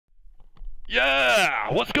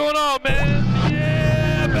Yeah! What's going on, man?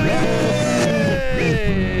 Yeah,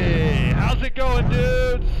 baby! How's it going,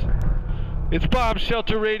 dudes? It's Bomb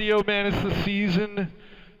Shelter Radio, man. It's the season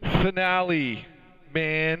finale,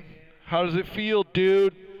 man. How does it feel,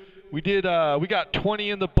 dude? We got 20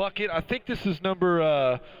 in the bucket. I think this is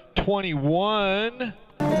number 21.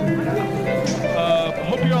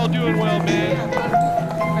 Hope you're all doing well, man.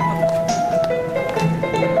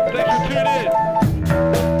 Thanks for tuning in.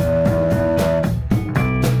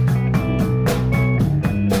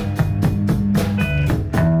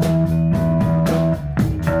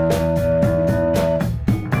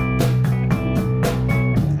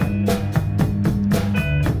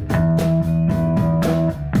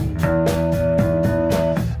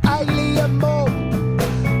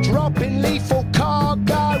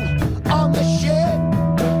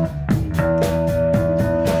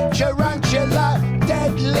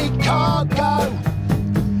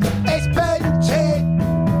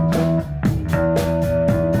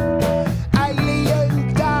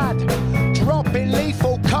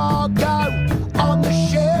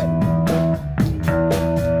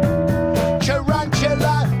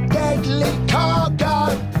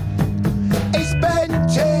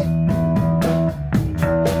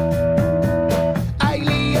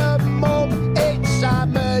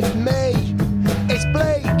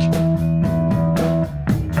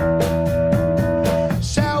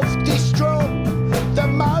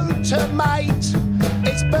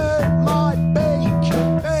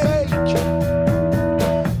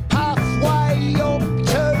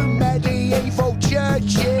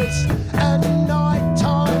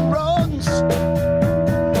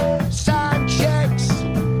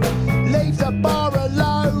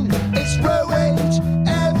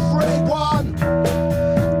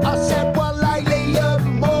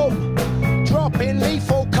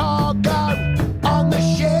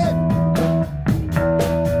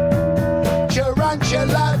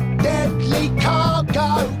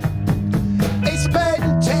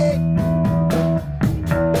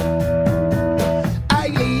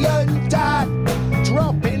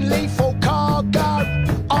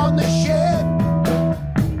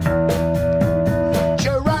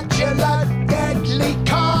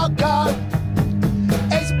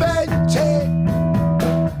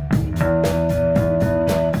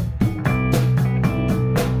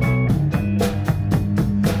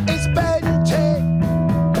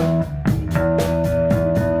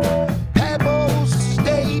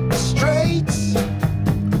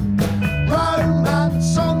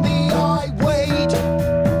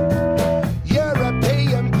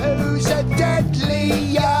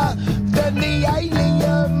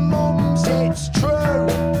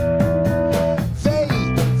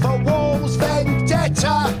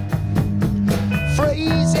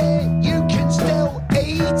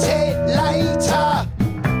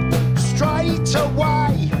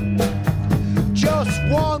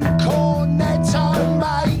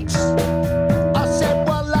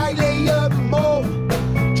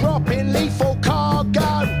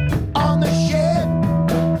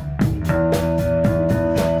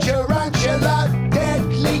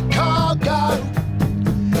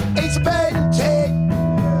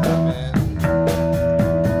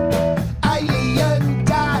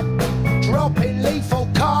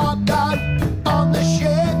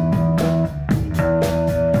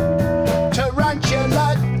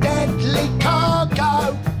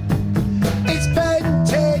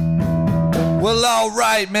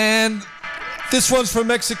 Man, this one's from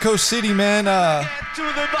Mexico City, man.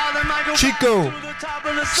 Chico,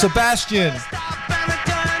 Sebastian,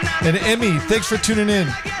 and Emmy, thanks for tuning in.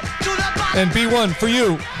 And B1 for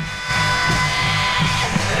you.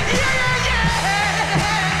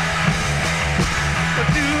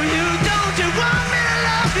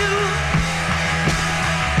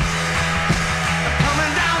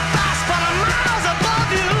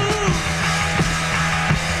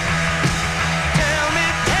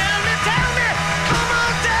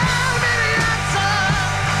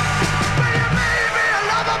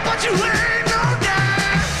 You ain't no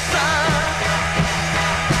dancer.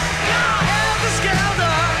 You're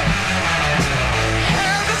helter-skelter.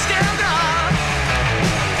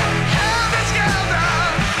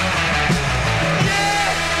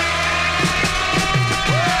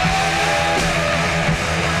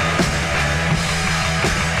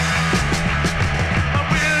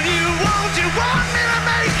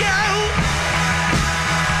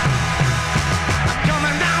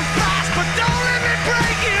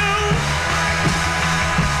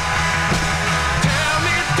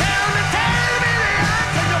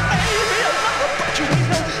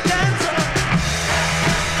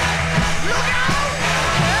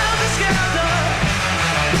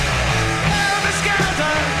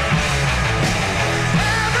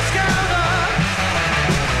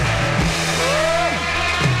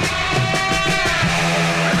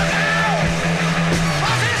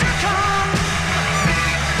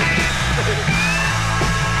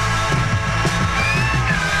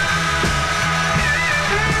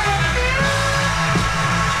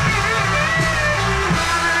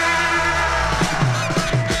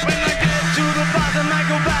 I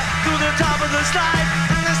go back to the top of the slide,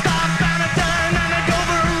 and I stop and I turn and I go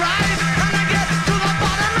for a ride, and I get to the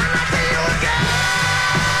bottom and I see you again.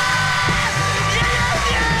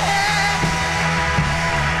 Yeah, yeah.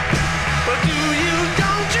 But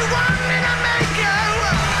don't you want me to make you?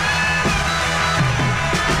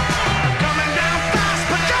 I'm coming down fast,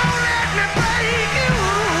 but don't let me break you.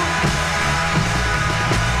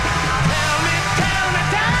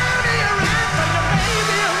 Tell me your answer, you may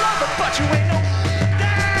be a lover, but you ain't no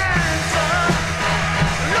dancer.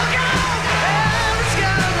 Look out, helter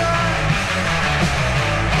skelter,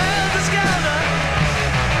 helter skelter,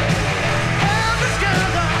 helter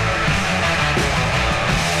skelter.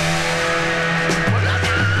 Well, look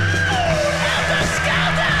out, helter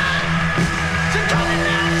skelter, you're coming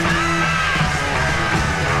down fast.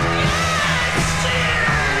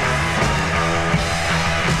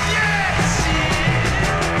 Yes,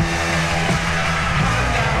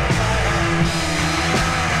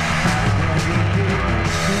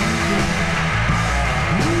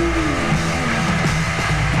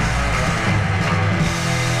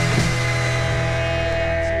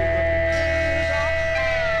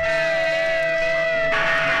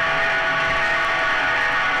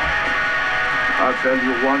 I'll tell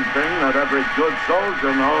you one thing that every good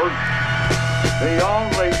soldier knows. The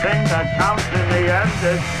only thing that counts in the end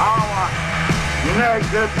is power.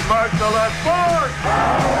 Naked, merciless force!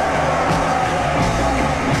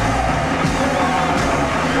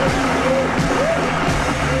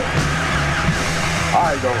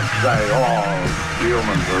 I don't say all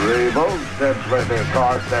humans are evil simply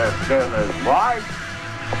because their skin is white.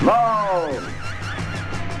 No!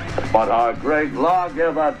 But our great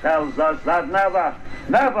lawgiver tells us that never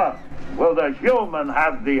will the human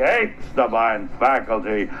have the ape's divine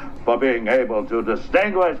faculty for being able to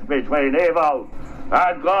distinguish between evil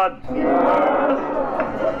and good.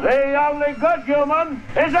 The only good human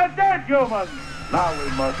is a dead human. Now we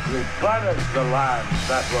must replenish the lands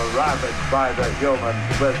that were ravaged by the humans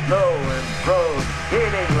with new, improved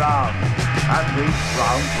heating grounds. And these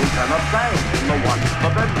grounds we can obtain in the once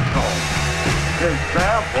forbidden zone. It's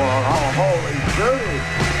therefore our holy duty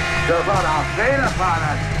to put our feet upon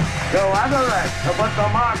it, to enter it, to put the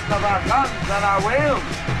marks of our guns and our wheels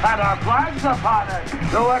and our flags upon it,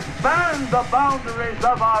 to expand the boundaries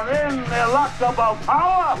of our ineluctable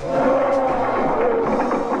power,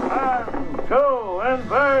 and to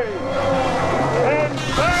invade.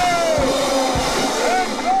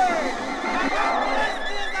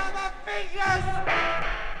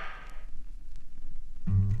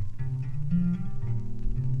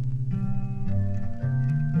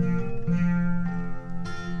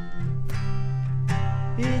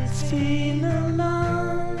 It's been a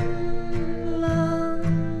long, long,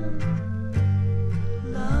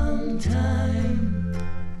 long time.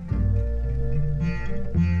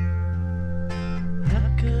 How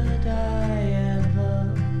could I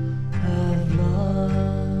ever have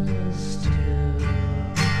lost you?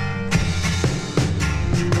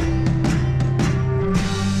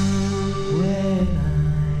 When I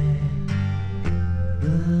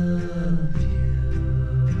loved you.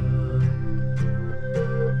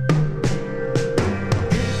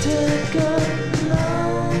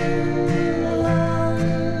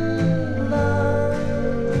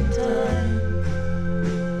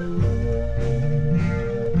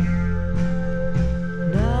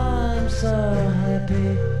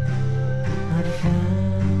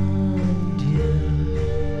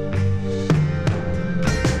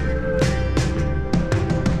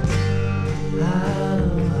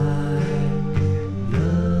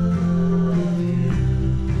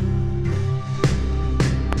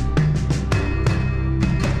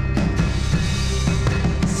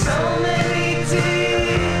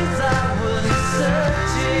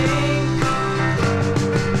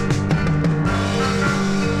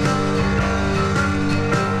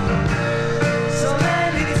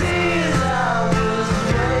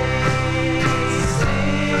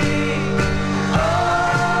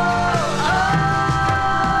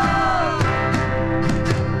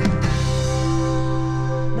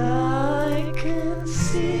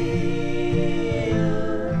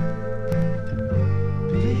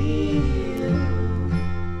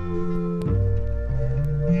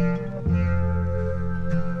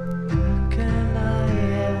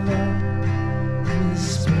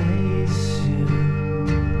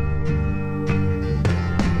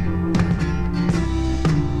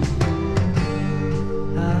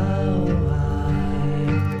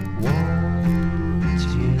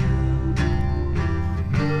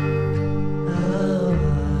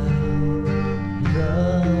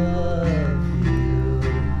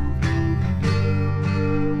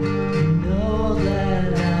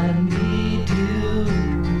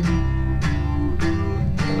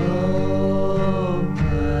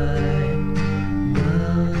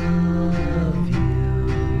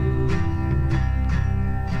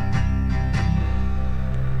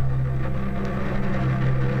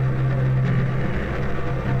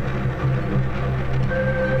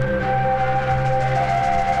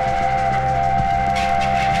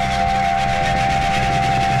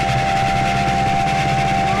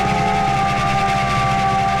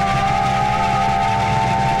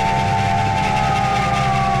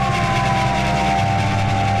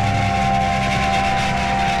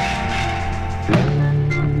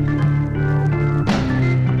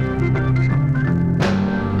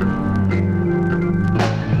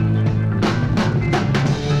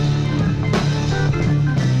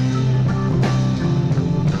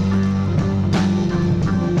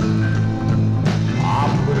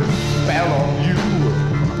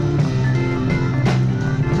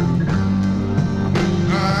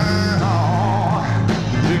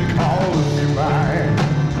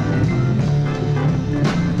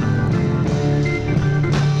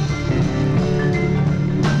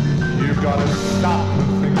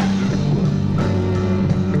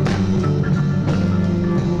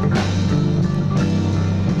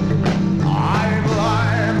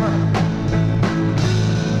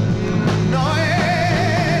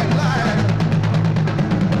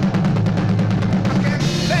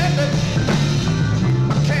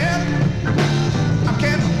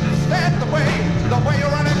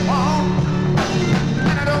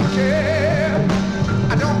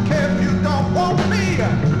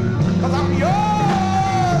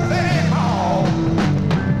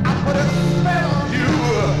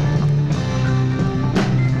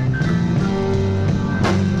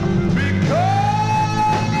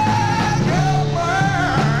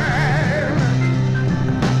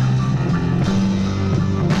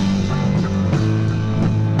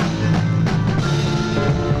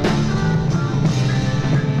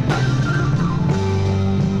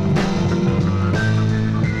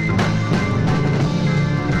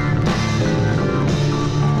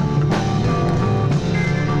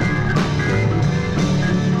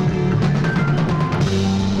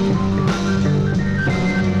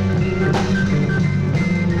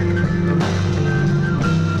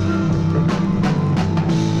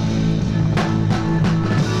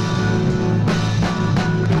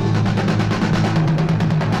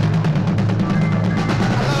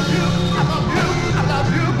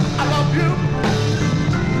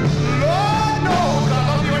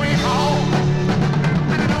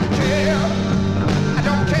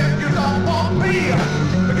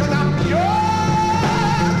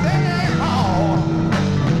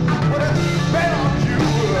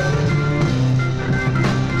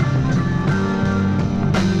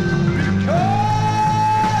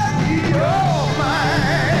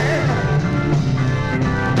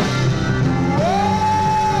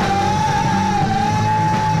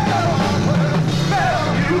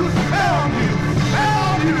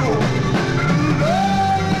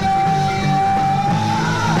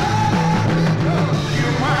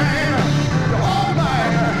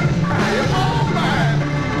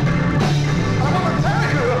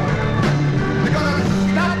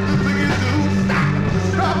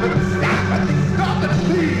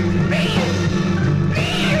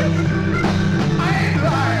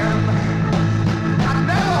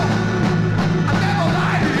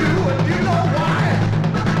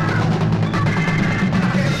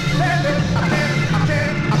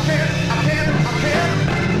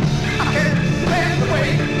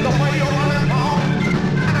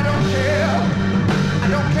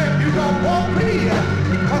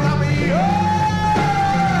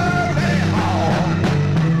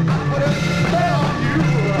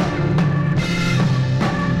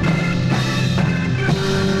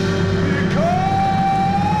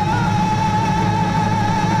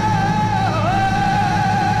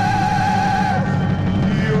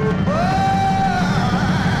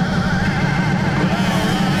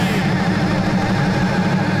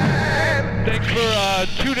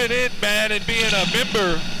 man, and being a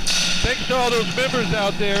member. Thanks to all those members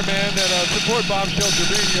out there, man, that support Bomb Shelter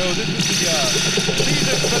Radio. This is the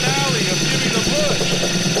season finale of Give Me the Push.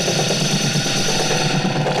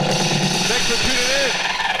 Thanks for tuning in.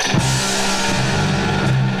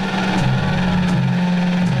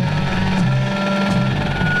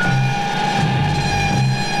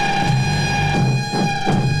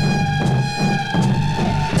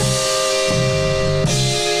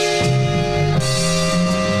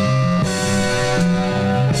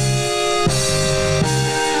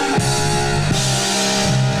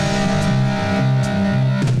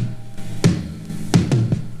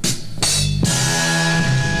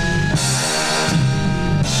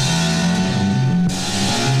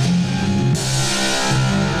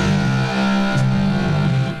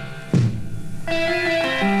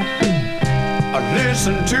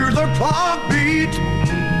 Listen to the clock beat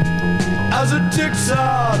as it ticks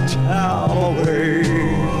our town away.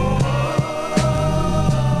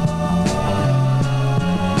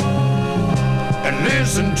 And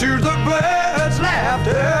listen to the birds'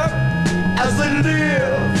 laughter as they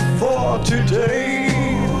live for today.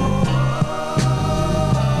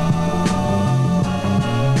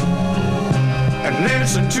 And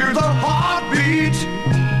listen to the heartbeat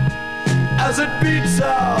as it beats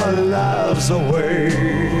our lives away.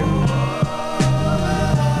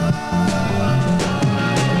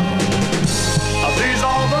 These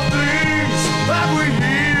are the things that we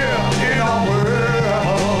hear in our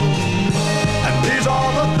world, and these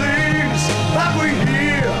are the things that we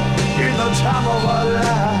hear in the time of our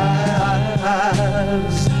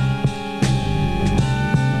lives.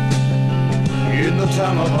 In the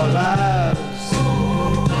time of our lives.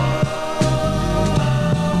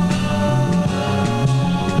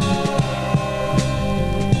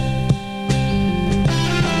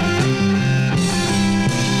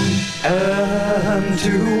 And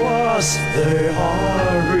to us they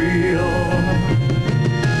are real,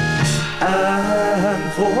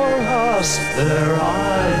 and for us they're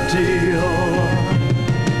ideal.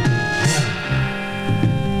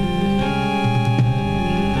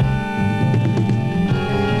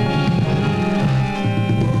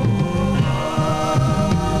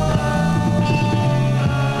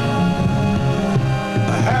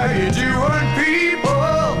 How you doing,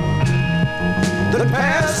 people that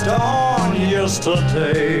passed on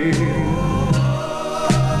yesterday?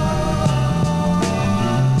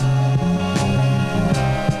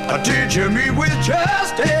 Did you meet with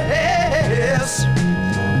justice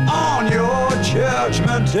on your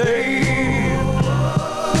judgment day?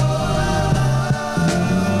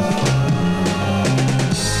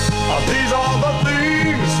 These are the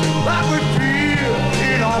things that we feel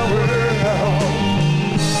in our world,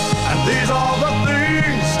 and these are the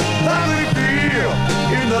things that we feel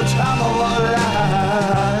in the time of our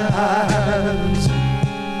lives.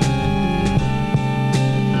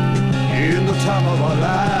 In the time of our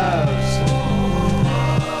lives.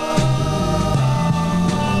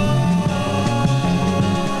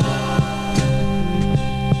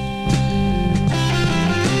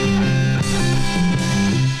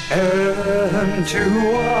 And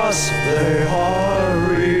to us they are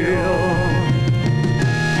real,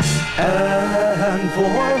 and for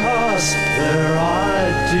us they're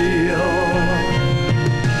ideal.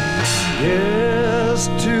 Yes,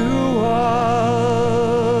 to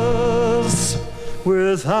us,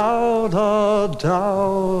 without a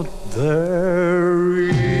doubt, they're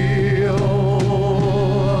real.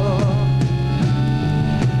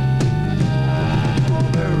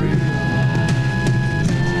 They're real.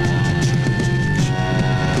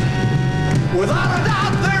 Without a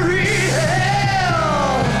doubt, they're real.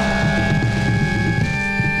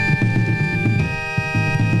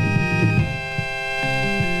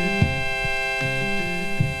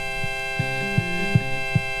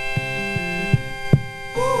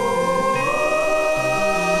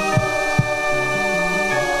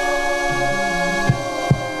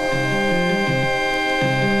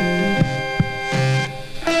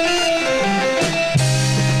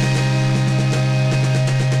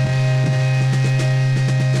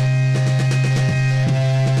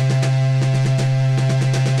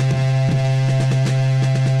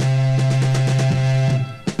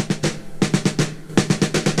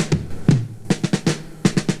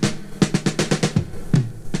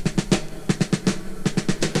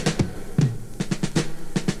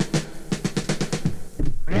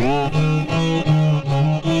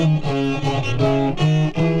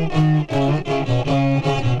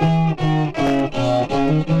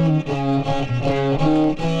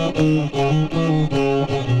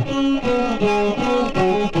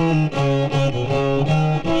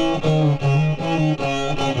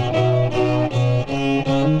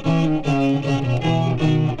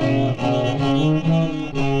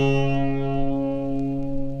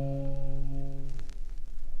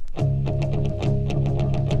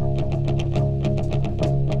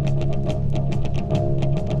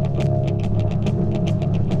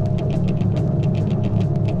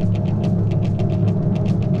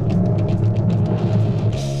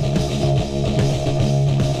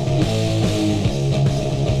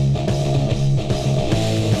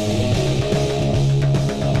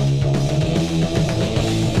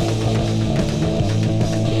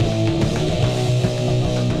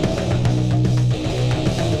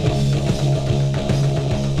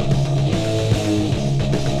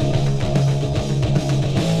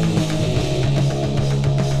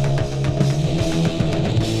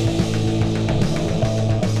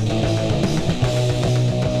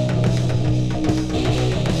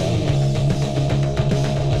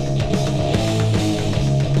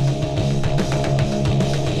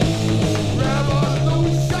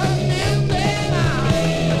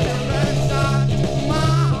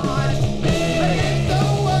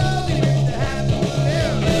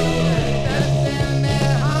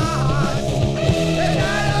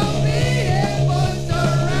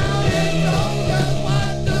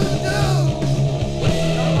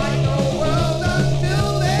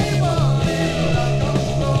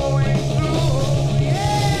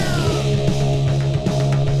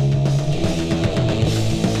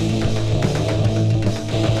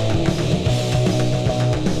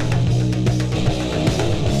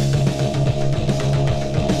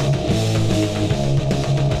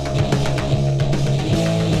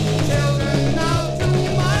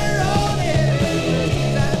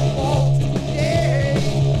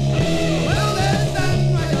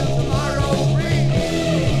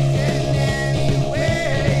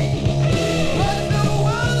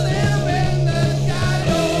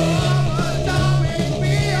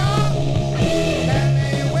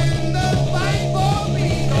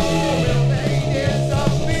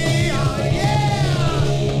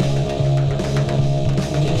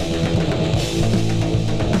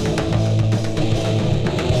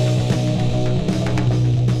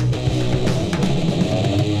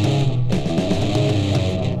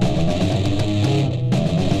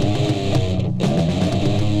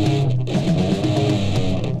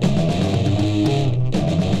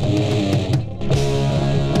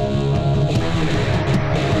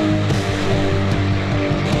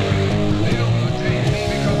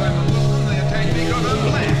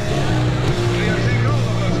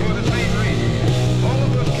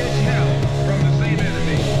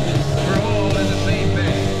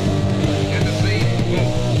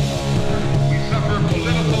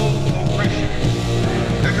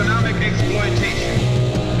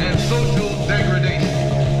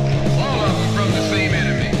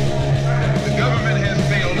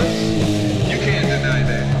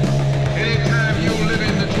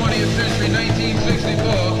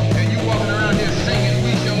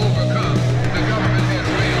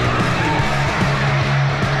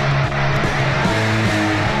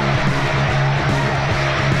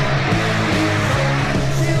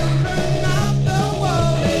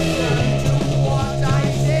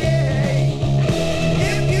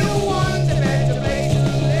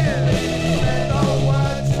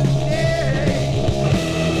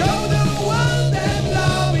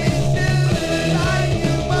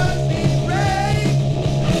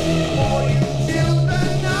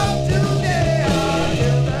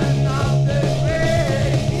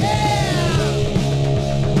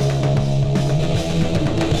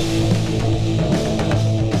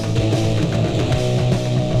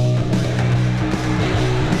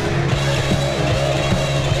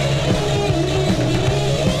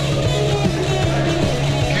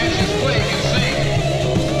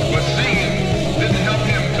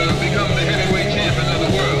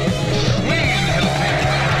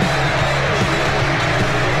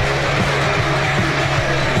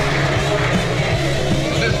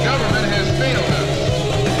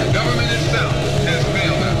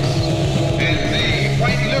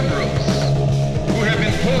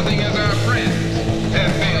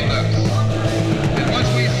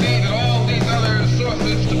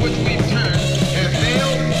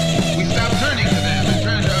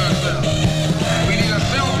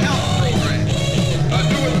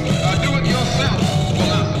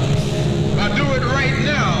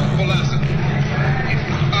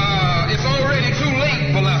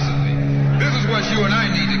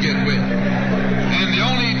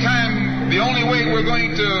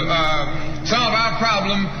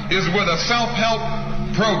 is with a self-help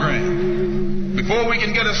program. Before we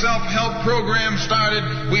can get a self-help program started,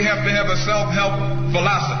 we have to have a self-help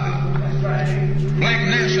philosophy. Black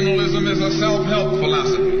nationalism is a self-help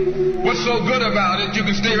philosophy. What's so good about it, you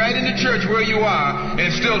can stay right in the church where you are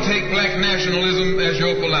and still take black nationalism as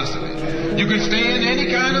your philosophy. You can stay in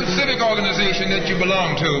any kind of civic organization that you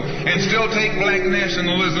belong to and still take black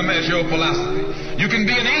nationalism as your philosophy. You can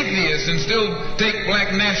be an atheist and still take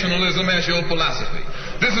black nationalism as your philosophy.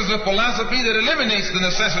 This is a philosophy that eliminates the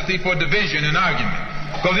necessity for division and argument.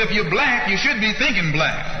 Because if you're black, you should be thinking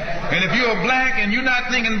black. And if you're black and you're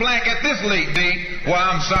not thinking black at this late date, well,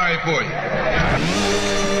 I'm sorry for you.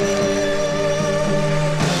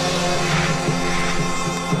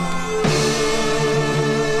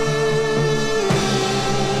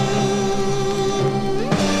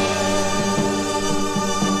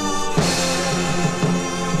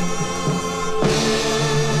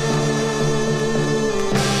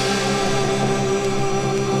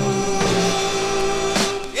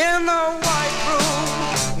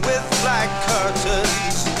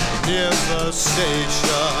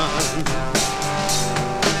 Station,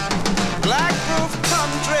 black roof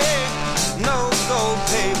country, no gold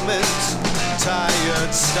pavements,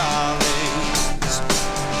 tired starlings,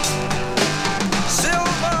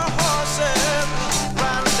 silver horses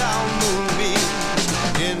ran down moonbeams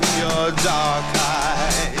in your dark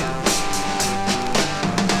eyes.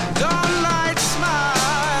 Dawnlight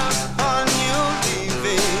smile on you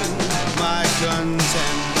leaving my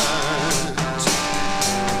contentment.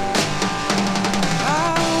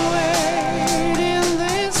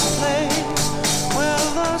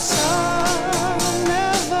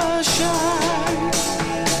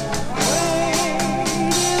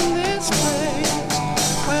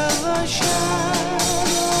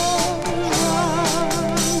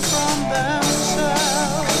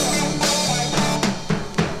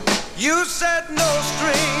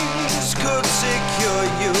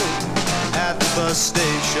 The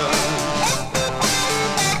station,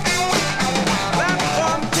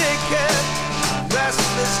 platform ticket,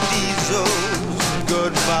 restless diesels,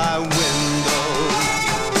 goodbye windows.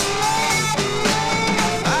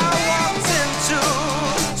 I walked into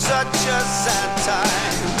such a sad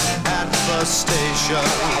time at the station.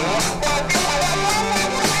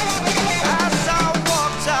 As I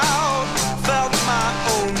walked out, felt my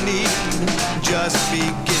own need just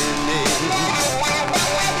beginning.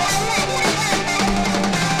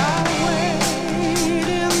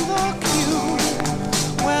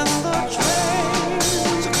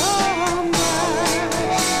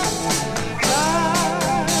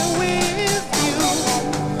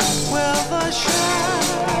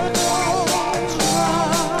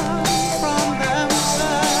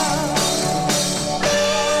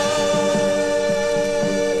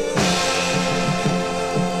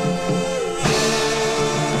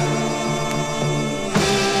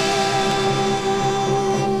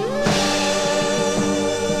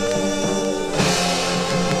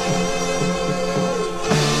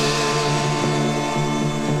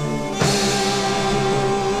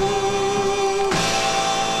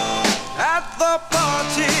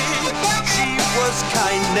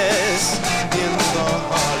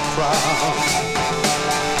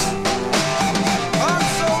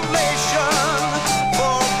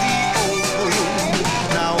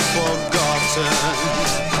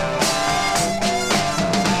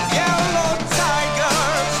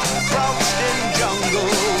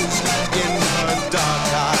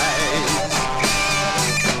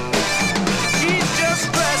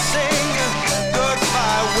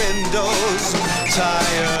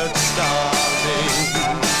 Tired starving,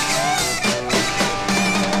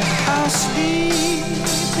 I'll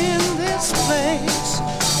sleep in this place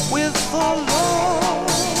with the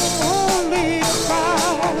lonely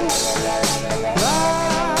crowd.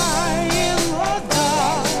 Lie in the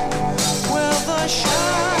dark where the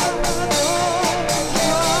shadows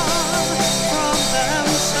run from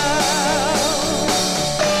themselves.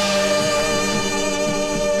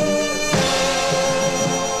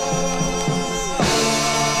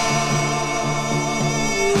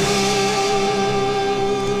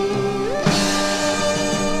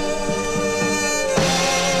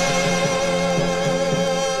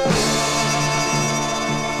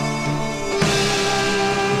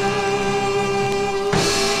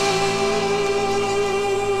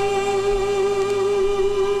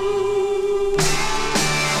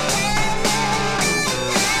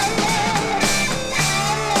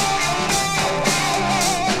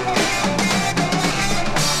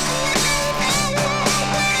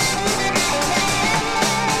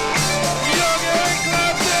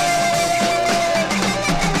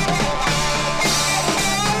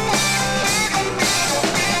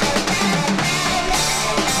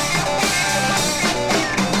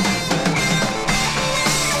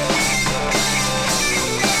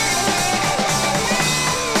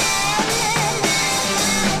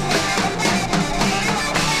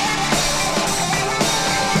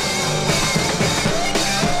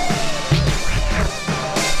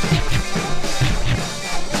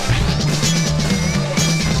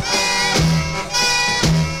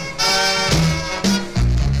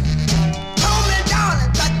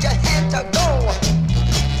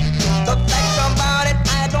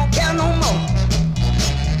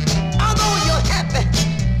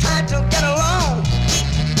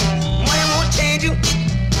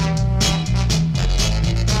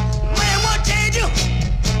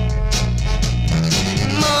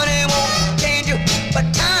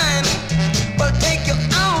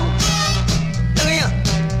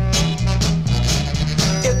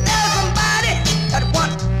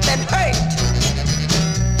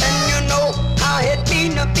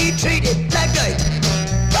 to be treated like dirt.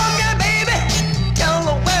 Come here, baby, tell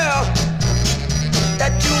the world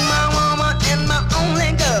that you my woman and my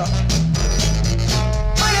only girl.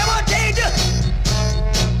 Money won't change you.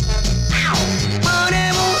 Ow. Money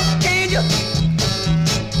won't change you.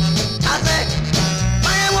 I said,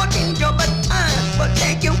 money won't change you, but time will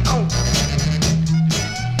take you home.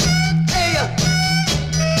 Hey,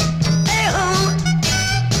 hey, home.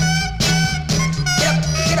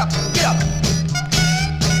 Get up, get up.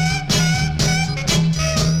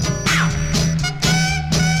 Ow.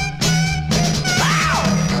 Wow.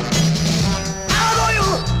 Although you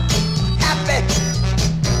happy,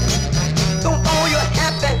 don't owe you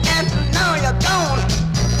happy, and now you're gone.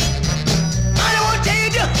 Money won't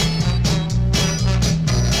change you.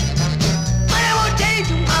 Money won't change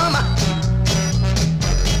you, mama.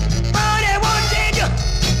 Money won't change you.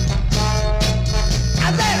 I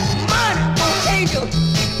said money won't change you,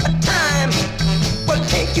 but time will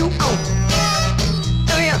take you on.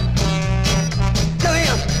 Look here. Look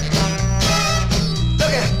here.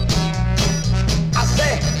 Look here. I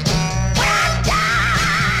said, when I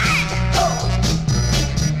die, oh,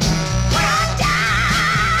 when I die,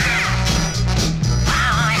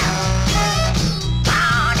 oh yeah,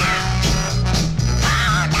 oh down,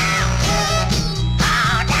 oh down,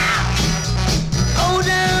 oh down, oh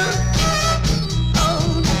down, oh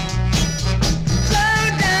down, slow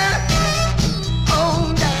down,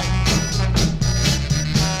 oh down.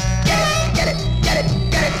 Get it, get it, get it,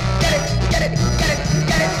 get it, get it, get it, get it,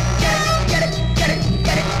 get it, get it, get it, get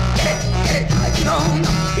it, get it, get it. You don't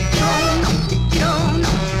know, you don't know, you don't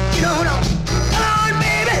know, you don't know. Come on,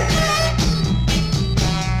 baby.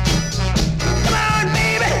 Come on,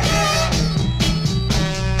 baby.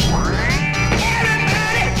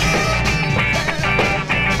 Everybody.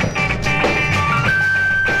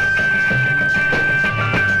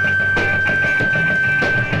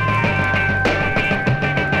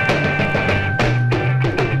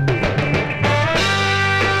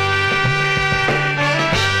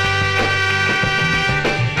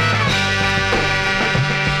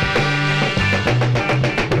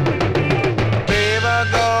 People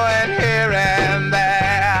going here and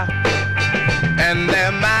there, and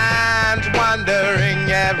their minds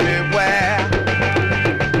wandering everywhere.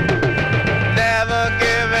 Never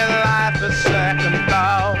giving life a second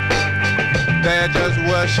thought. They're just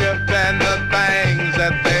worshiping the things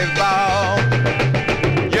that they bought.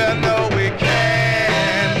 You know we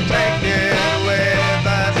can't take it with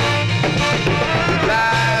us.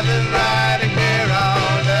 Life is right here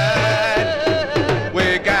on earth.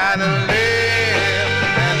 We gotta live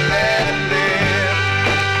and let live.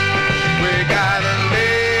 We gotta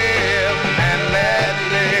live and let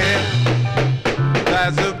live.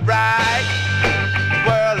 There's a bright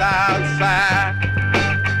world outside.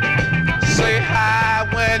 Say hi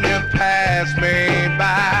when you pass me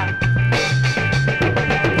by.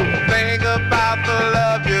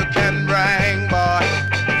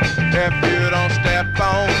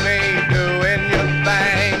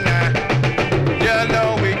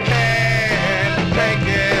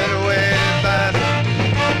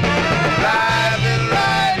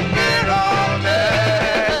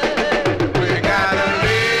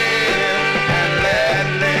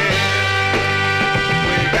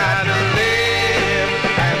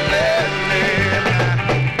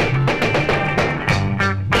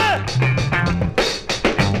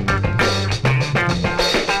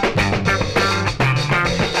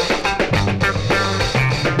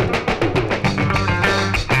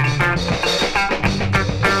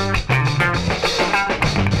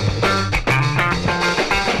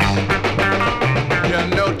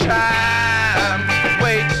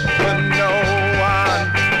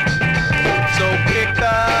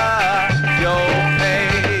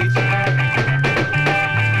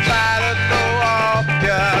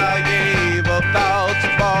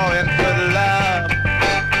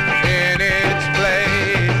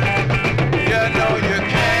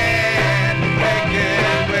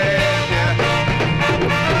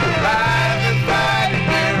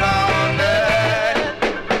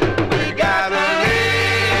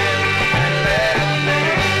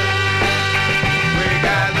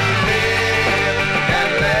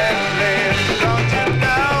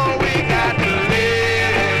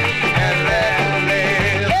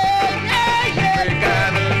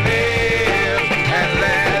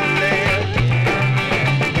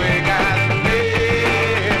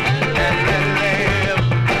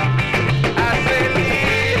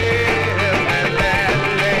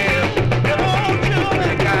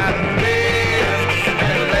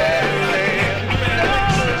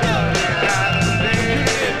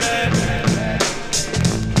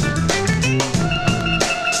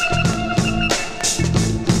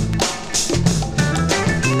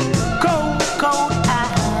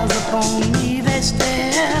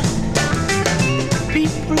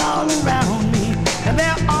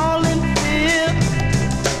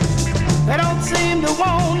 They don't seem to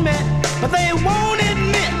want me, but they won't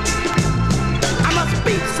admit I must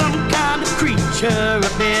be some kind of creature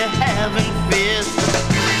if they're having fists.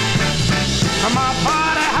 From my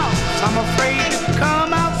party house, I'm afraid to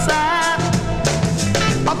come outside.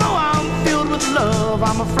 Although I'm filled with love,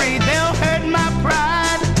 I'm afraid they'll hurt my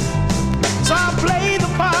pride. So I play the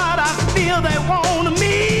part I feel they want of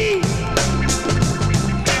me,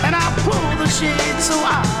 and I pull the shade so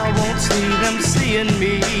I won't see them seeing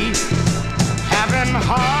me. Having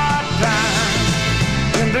hard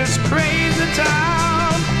time in this crazy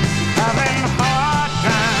town. Having hard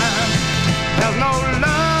time. There's no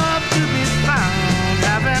love to be found.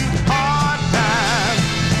 Having hard time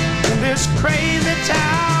in this crazy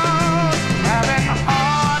town. Having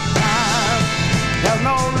hard time. There's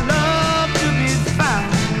no love to be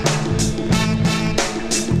found.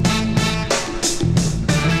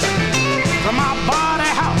 From my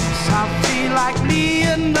body house, I feel like me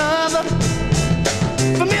another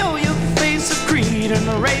familiar face, a creed and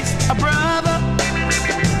a race, a brother.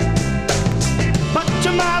 But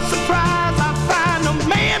to my surprise, I find a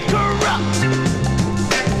man corrupt.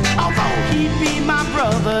 Although he be my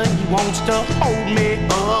brother, he wants to hold me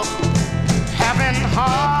up. Having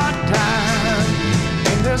hard time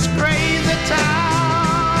in this crazy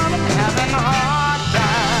town. I'm having hard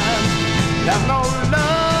time. There's no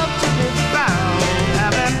love to be found.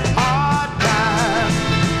 Having hard time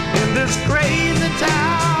in this crazy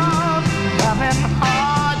town. Having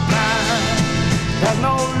hard time. There's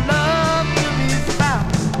no love to be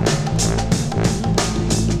found.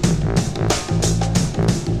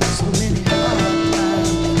 So many hard times.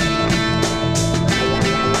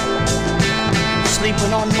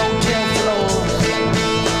 Sleeping on motel floors.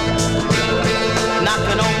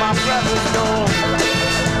 Knocking on my brother's door.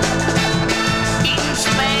 Eating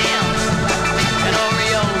spam and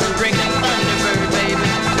Oreos and drinking Thunderbird, baby.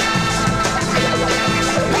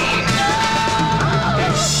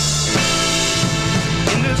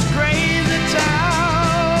 In this crazy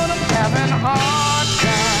town, I'm having a hard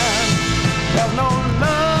time. There's no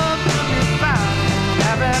love to be found.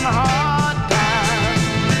 Having a hard time.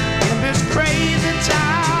 In this crazy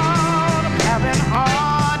town, I'm having a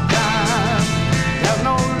hard time. There's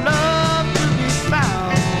no love to be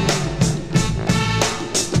found.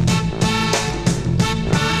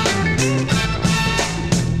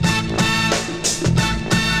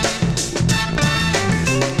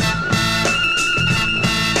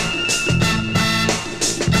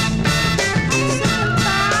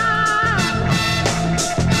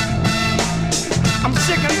 I'm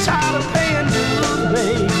sick and tired of paying dues,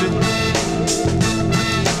 baby.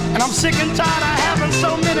 And I'm sick and tired of having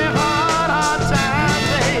so many hard times,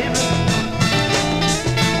 baby.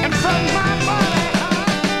 And from my body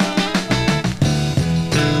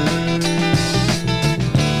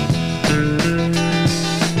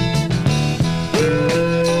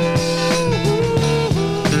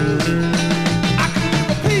I can give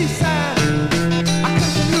a peace sign. I can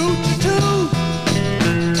salute you too.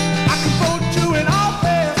 I can vote you in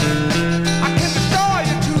office. I can destroy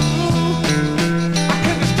you too. I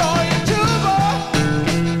can destroy you too, boy.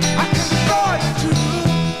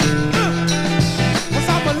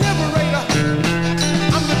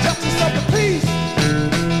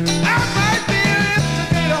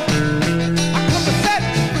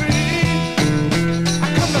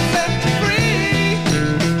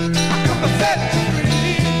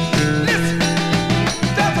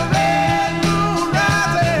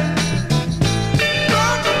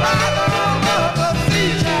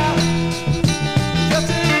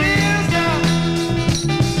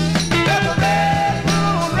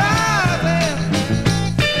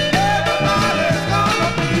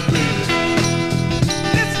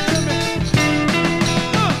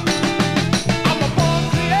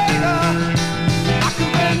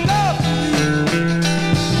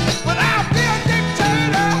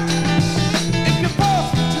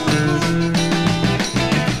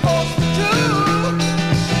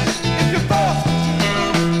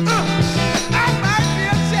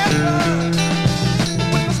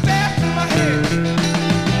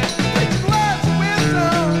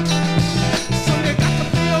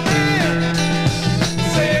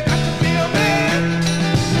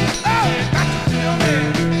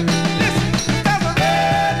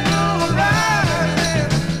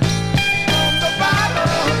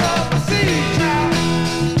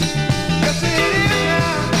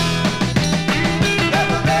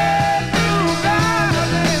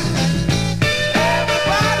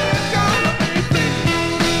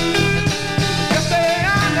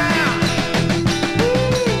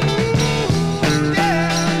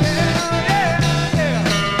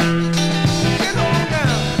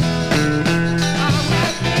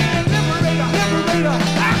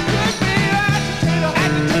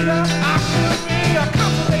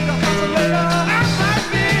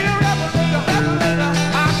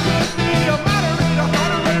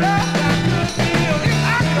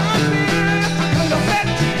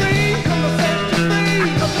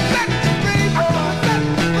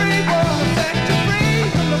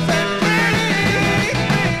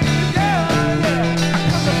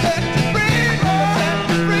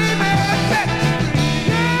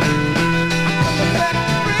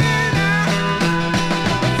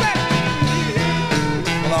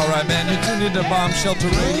 tuned into Bomb Shelter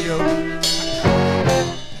Radio.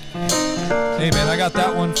 Hey man, I got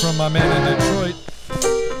that one from my man in Detroit.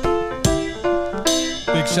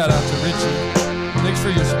 Big shout out to Richie. Thanks for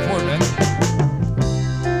your support, man.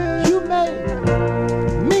 You made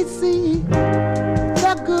me see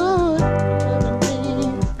the good in me.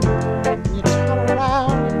 You turn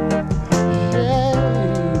around and share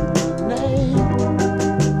my name.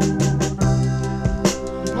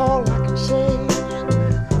 All I can say is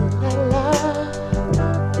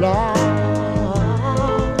love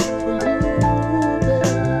for you,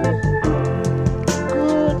 baby.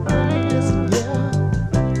 Goodness,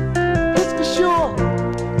 yeah. It's for sure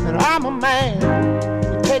that I'm a man.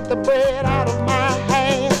 You take the bread out of my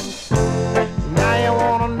hand. Now you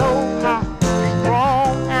wanna know how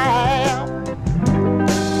strong I am.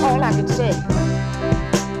 All I can say,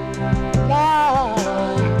 Lord,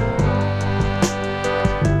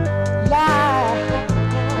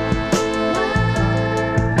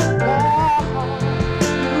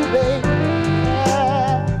 you baby.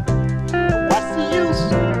 What's the use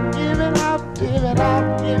giving out,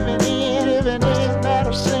 giving in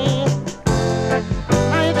medicine?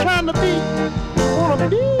 I ain't trying to be, wanna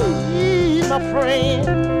be my friend.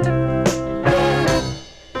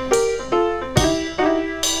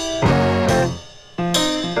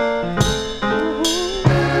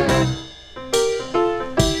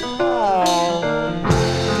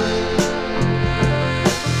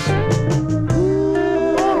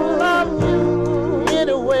 Love you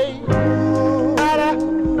anyway, no matter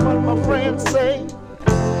what my friends say.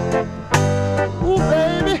 Ooh,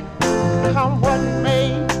 baby, come what may.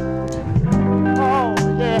 Oh,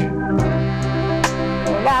 yeah.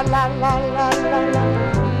 La, la, la, la, la, la.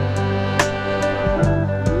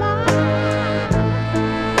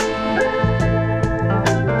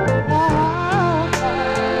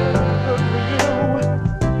 Good for you.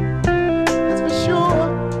 It's for sure.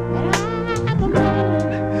 I'm a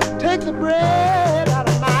man. Take the bread out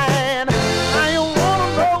of mine. I don't wanna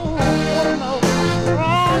know how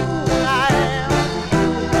strong I am.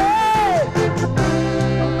 Hey,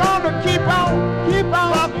 I'm gonna keep on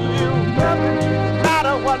loving you. No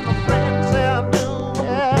matter what my friends say I do.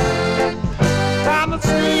 Yeah. Trying to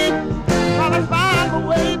see, trying to find a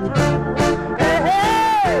way through. Hey,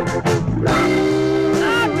 hey. I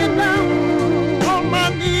get down on my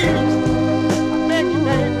knees. I beg you,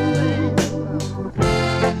 baby,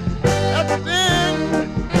 extend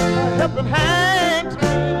a helping hand to me.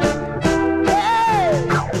 Hey!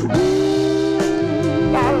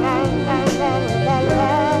 La la la la la la.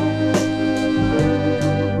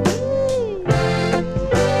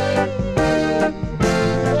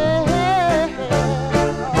 Hey, hey,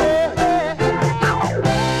 hey, hey.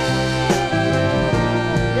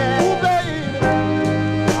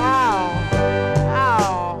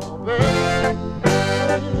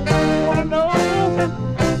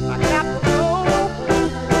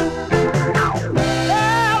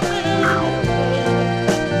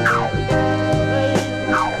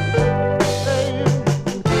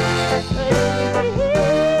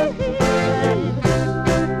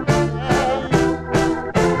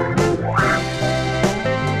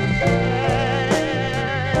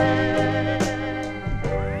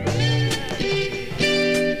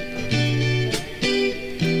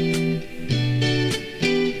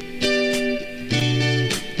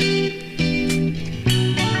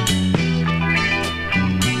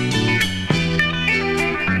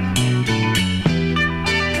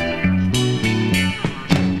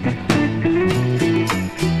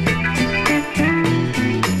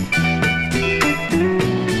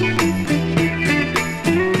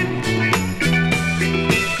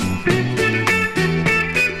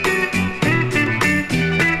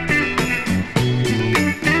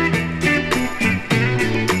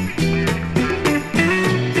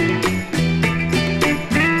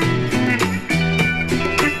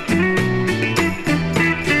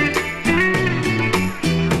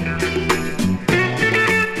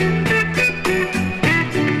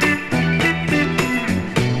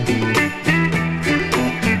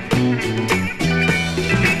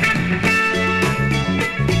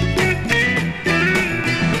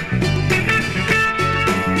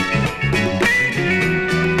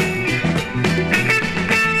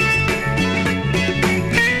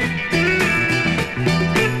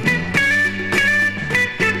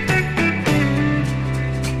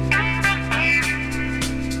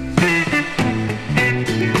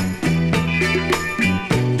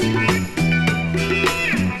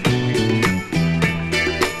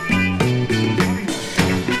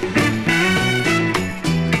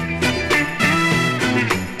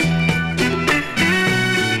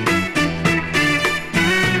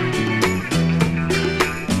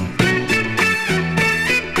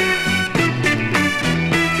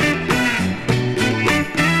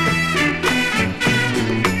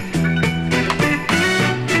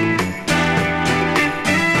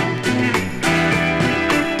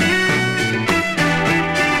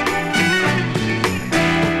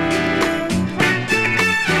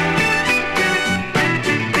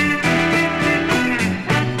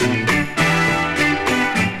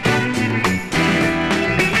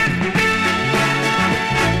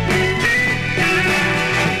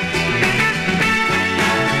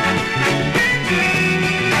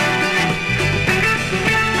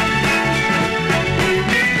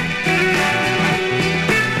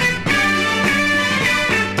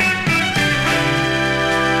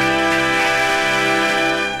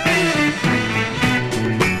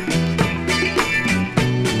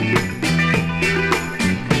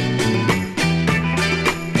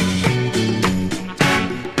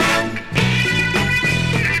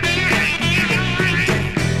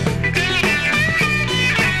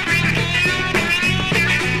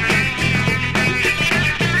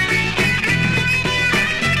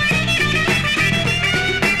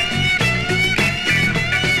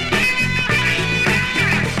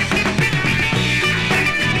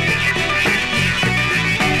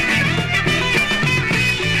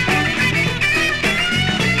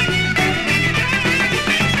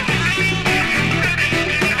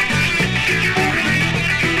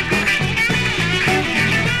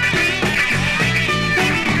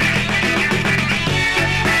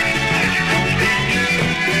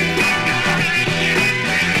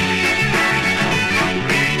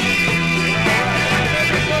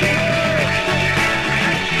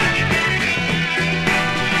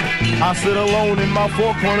 sit alone in my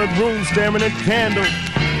four-cornered room staring at candles.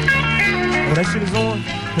 Oh, that shit is on?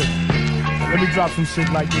 Let me drop some shit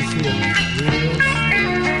like this here.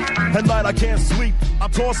 At night I can't sleep, I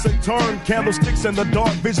toss and turn. Candlesticks in the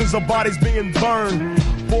dark, visions of bodies being burned.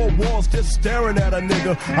 Four walls just staring at a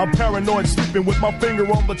nigga. I'm paranoid, sleeping with my finger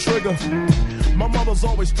on the trigger. My mother's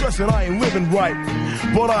always stressing I ain't living right,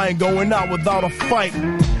 but I ain't going out without a fight.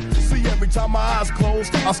 See, every time my eyes close,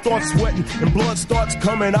 I start sweating and blood starts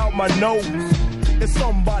coming out my nose. It's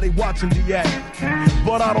somebody watching the act,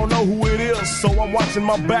 but I don't know who it is, so I'm watching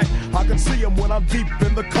my back. I can see him when I'm deep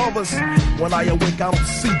in the covers. When I awake, I don't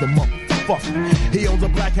see the motherfucker. He owns a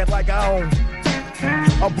black hat like I own,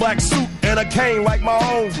 a black suit and a cane like my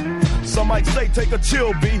own. Some might say take a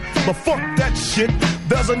chill, B, but fuck that shit.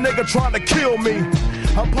 There's a nigga trying to kill me.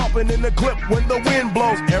 I'm popping in the clip when the wind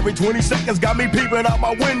blows. Every 20 seconds got me peeping out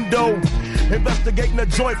my window, investigating the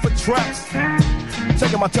joint for traps,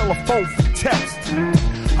 taking my telephone for text.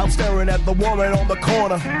 I'm staring at the woman on the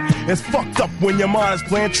corner. It's fucked up when your mind is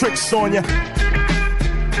playing tricks on you.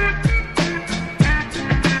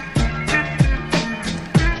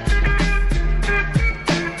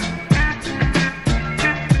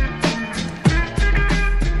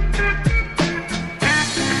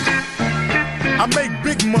 I make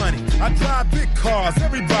big money, I drive big cars,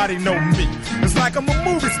 everybody know me. It's like I'm a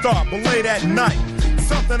movie star, but late at night,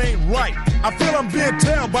 something ain't right. I feel I'm being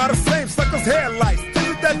tailed by the same sucker's headlights. Is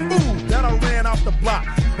it that fool that I ran off the block?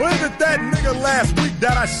 Or is it that nigga last week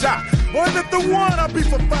that I shot? Or is it the one I beat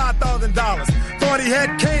for $5,000? Thought he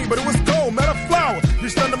had cane, but it was gold, met a flower.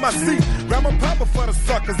 Reached under my seat, grabbed my papa for the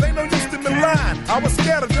suckers. Ain't no use to me lying, I was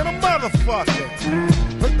scared than a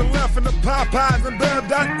motherfucker. Put the left in the Popeyes and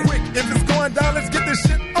bailed out quick. If it's going down, let's get this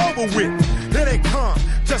shit over with. Here they come,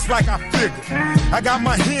 just like I figured. I got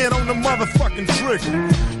my hand on the motherfucking trigger.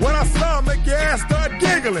 When I saw him, make your ass start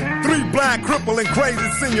giggling. 3 blind, crippling, crazy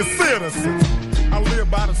senior citizens. I live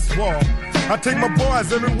by the swamp. I take my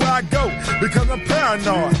boys everywhere I go because I'm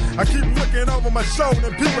paranoid. I keep looking over my shoulder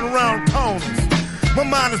and peeping around corners. My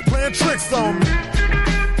mind is playing tricks on me.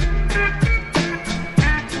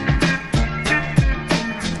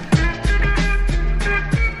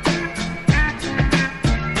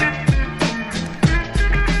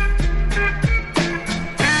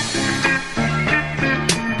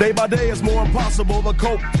 Day by day it's more impossible to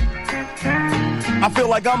cope. I feel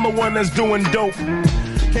like I'm the one that's doing dope.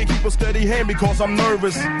 Can't keep a steady hand because I'm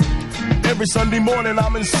nervous. Every Sunday morning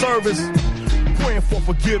I'm in service, praying for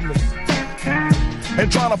forgiveness and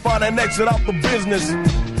trying to find an exit out the business.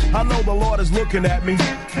 I know the Lord is looking at me,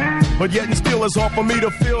 but yet and still it's hard for me to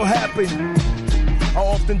feel happy. I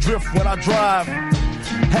often drift when I drive,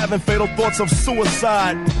 having fatal thoughts of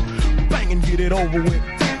suicide. Bang and get it over with.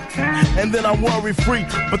 And then I'm worry free,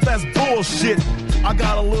 but that's bullshit. I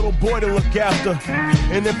got a little boy to look after,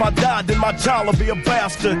 and if I die, then my child will be a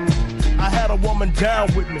bastard. I had a woman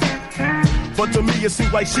down with me, but to me it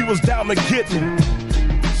seemed like she was down to get me.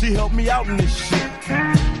 She helped me out in this shit,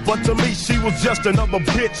 but to me she was just another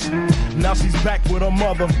bitch. Now she's back with her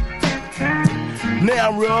mother. Now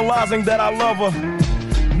I'm realizing that I love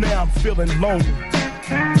her. Now I'm feeling lonely.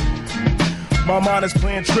 My mind is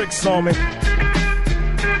playing tricks on me.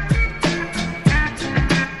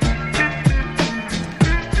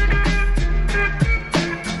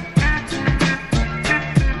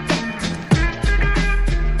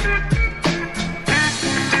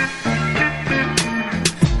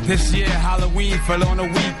 This year Halloween fell on a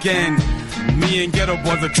weekend. Me and Ghetto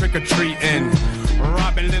Boys are trick-or-treating,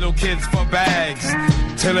 robbing little kids for bags,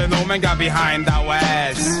 till an old man got behind our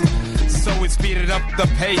ass. So we speeded up the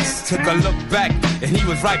pace, took a look back, and he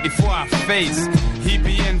was right before our face. He'd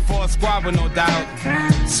be in for a squabble, no doubt,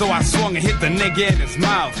 so I swung and hit the nigga in his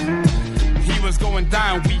mouth. He was going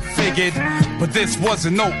down, we figured, but this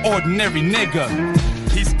wasn't no ordinary nigga.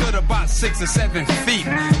 He stood about 6 or 7 feet.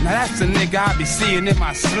 Now that's the nigga I be seeing in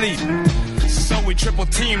my sleep. So we triple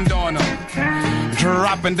teamed on him,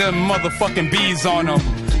 dropping them motherfucking bees on him.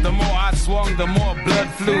 The more I swung, the more blood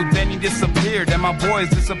flew. Then he disappeared, and my boys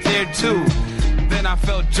disappeared too. Then I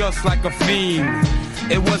felt just like a fiend.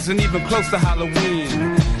 It wasn't even close to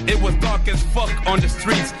Halloween. It was dark as fuck on the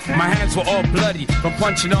streets. My hands were all bloody from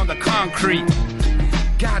punching on the concrete.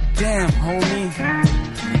 Goddamn, homie.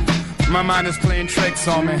 My mind is playing tricks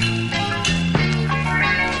on me.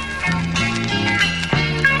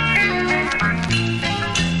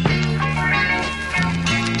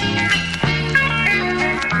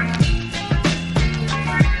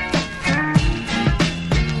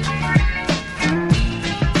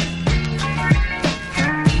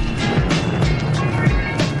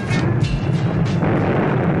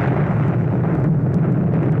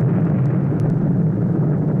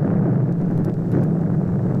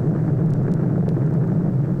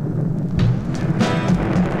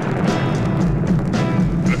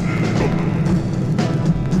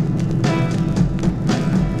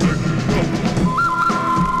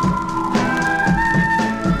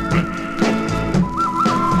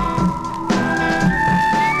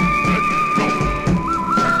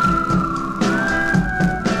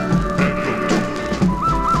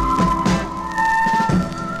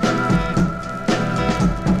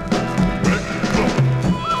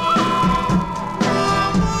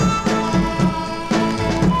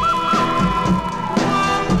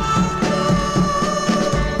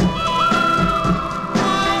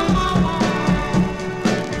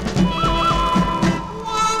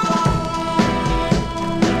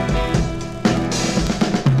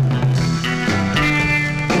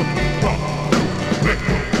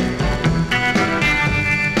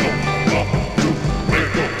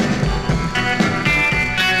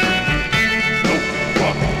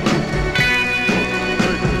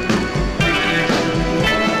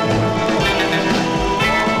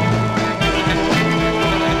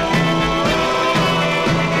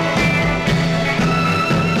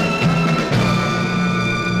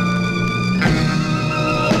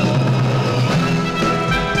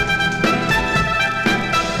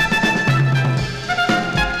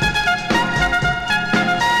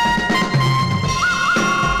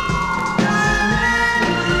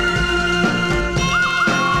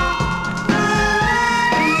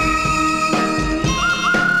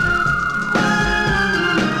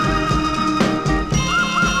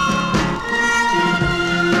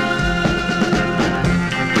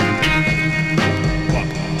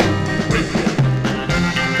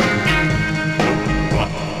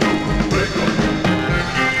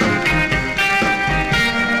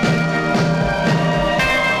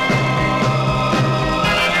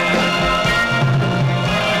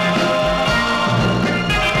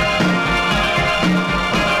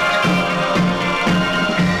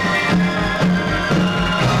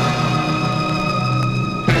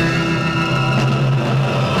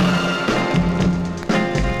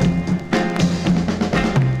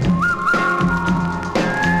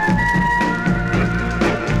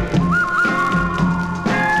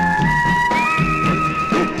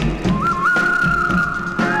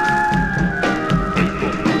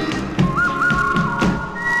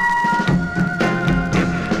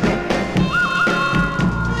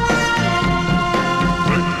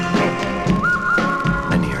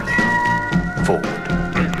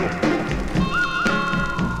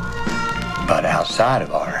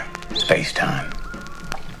 space-time.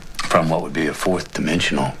 From what would be a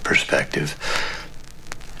fourth-dimensional perspective,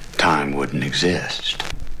 time wouldn't exist.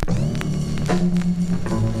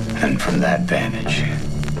 And from that vantage,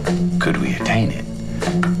 could we attain it?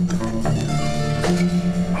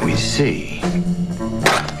 We see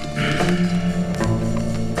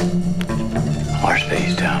our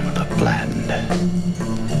space-time would look flattened,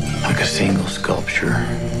 like a single sculpture,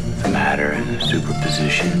 the matter in a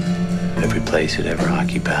superposition, every place it ever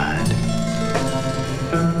occupied.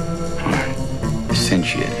 Or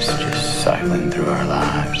sentience just cycling through our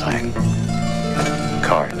lives like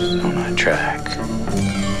carts on a track.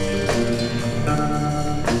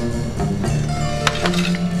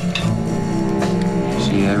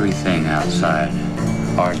 See everything outside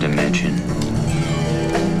our dimension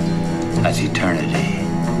as eternity.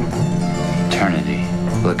 Eternity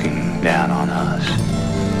looking down on us.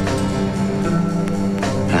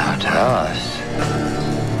 Now to us,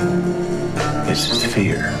 it's a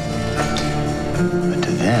sphere. But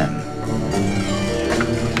to them,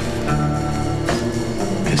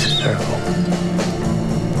 it's a circle.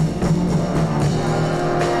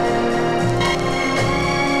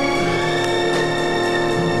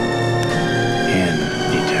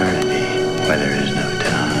 Where there is no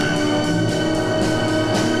time,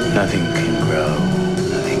 nothing can grow,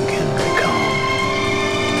 nothing can become,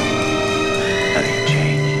 nothing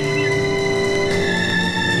changes.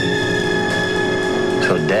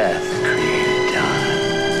 So death created time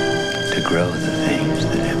to grow the things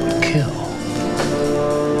that it would kill.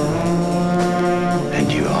 And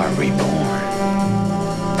you are reborn,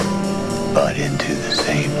 but into the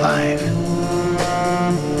same life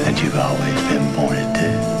that you've always been born into.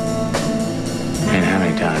 And how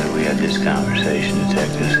many times have we had this conversation,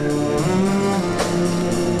 detectives?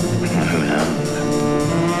 Well, who knows?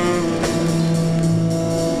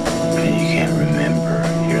 And you can't remember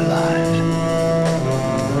your lives.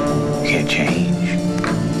 You can't change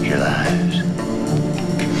your lives.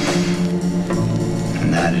 And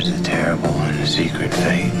that is the terrible and secret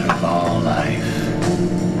fate of all life.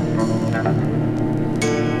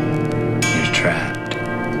 You're trapped.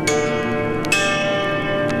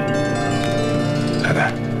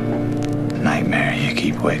 Nightmare you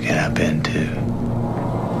keep waking up into.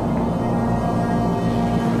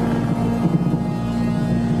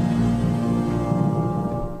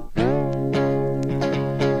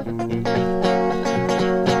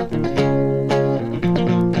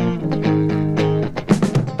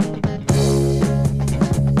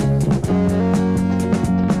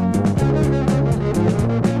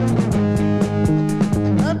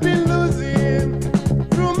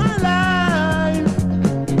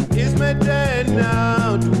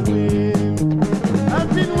 Now to win.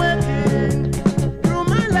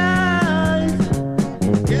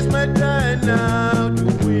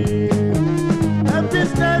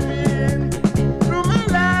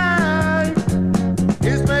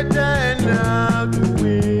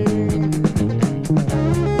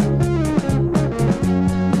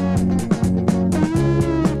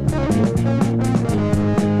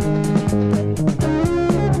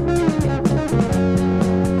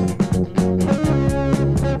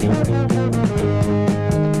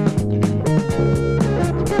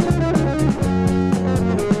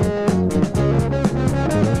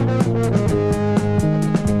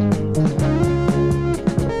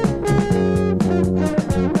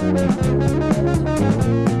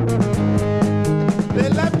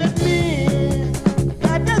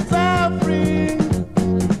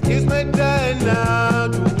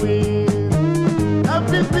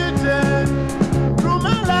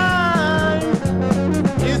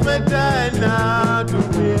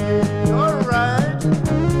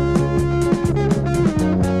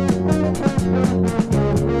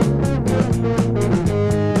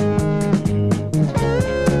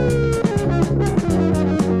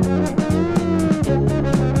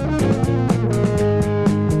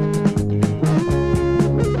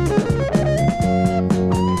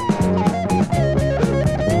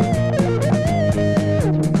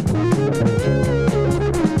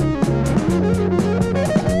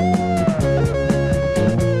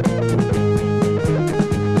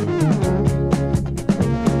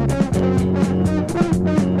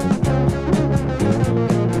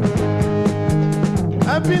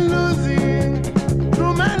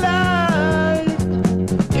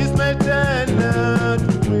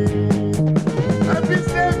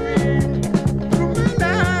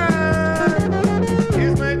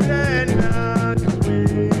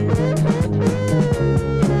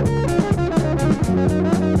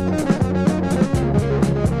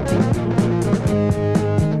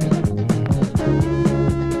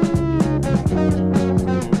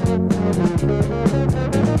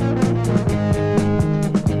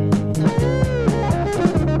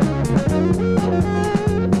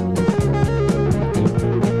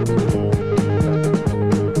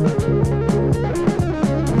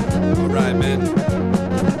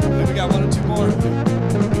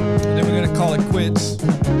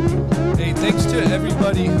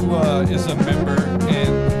 who is a member,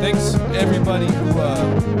 and thanks everybody who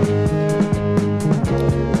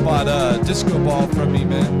bought a disco ball from me,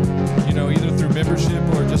 man. You know, either through membership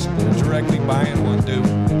or just directly buying one, dude.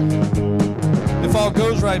 If all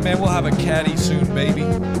goes right, man, we'll have a caddy soon, baby.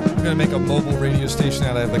 We're gonna make a mobile radio station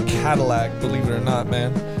out of a Cadillac, believe it or not,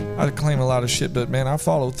 man. I claim a lot of shit, but man, I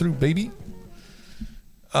follow through, baby.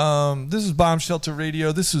 This is Bomb Shelter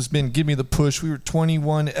Radio. This has been Give Me the Push. We were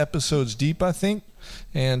 21 episodes deep, I think,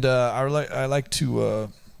 and I like to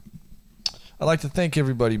thank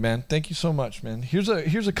everybody, man. Thank you so much, man. Here's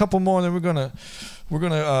a couple more, and then we're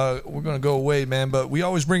gonna go away, man. But we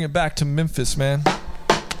always bring it back to Memphis, man.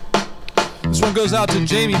 This one goes out to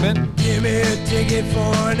Jamie, man. Give me a ticket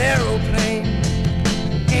for an aeroplane.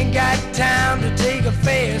 Ain't got time to take a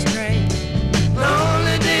fast train.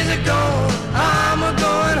 Lonely days are gone, I'm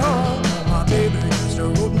a-going home. My baby just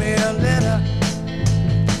wrote me a letter.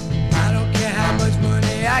 I don't care how much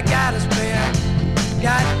money I gotta spend.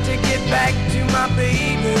 Got to get back to my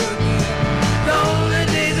baby again. Lonely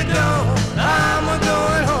days are gone, I'm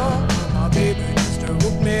a-going home. My baby just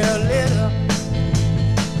wrote me a letter.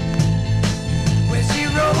 When she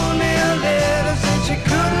wrote me a letter, said she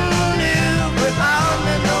couldn't live without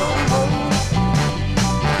me no more.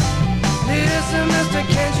 Listen, mister,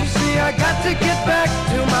 can't you see I got to get back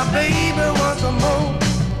to my baby once more.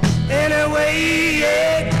 Anyway,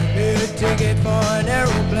 yeah, get a ticket for an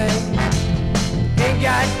aeroplane. Ain't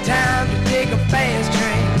got time to take a fast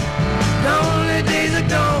train. Lonely days are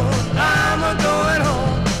gone, I'm a-going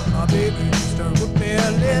home. My baby just wrote me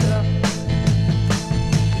a letter.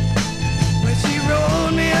 When she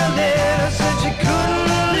wrote me a letter, said she couldn't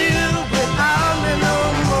live without me no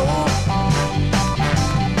more.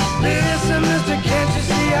 Listen, mister, can't you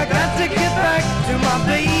see I got to get back to my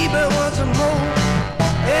baby once more.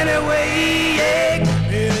 Anyway, yeah,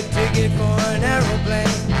 get a ticket for an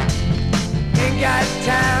aeroplane. Ain't got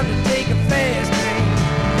time to take a fast train.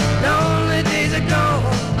 Lonely days are gone,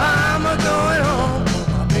 I'm a-going home.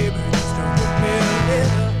 My baby just wrote me a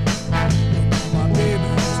letter. My baby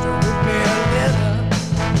just wrote me a letter.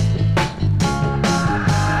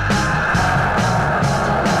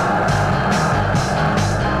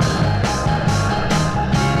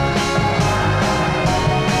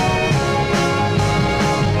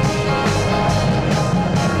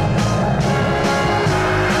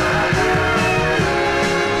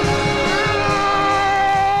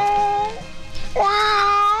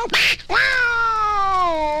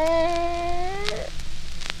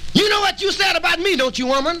 You said about me, don't you,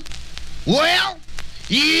 woman? Well,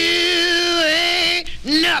 you ain't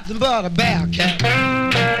nothing but a bear cat.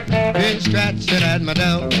 Been scratching at my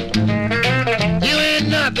door. You ain't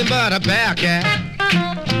nothing but a bear cat.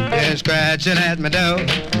 Been scratching at my door.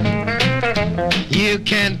 You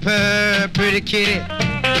can purr, pretty kitty,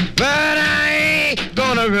 but I ain't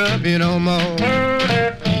gonna rub you no more.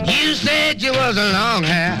 You said you was a long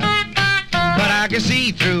hair, but I can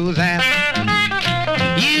see through that.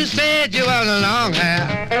 You said you was a long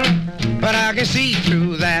hair, but I can see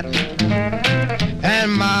through that.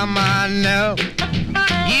 And mama, no,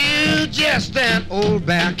 you just an old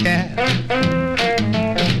bear cat.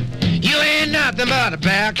 You ain't nothing but a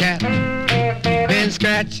bear cat. Been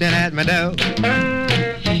scratching at my door.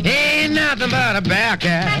 Ain't nothing but a bear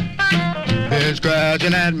cat. Been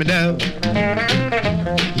scratching at my door.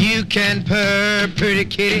 You can purr, pretty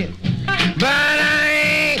kitty, but I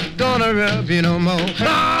ain't gonna rub you no more.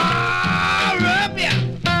 Oh, rub ya.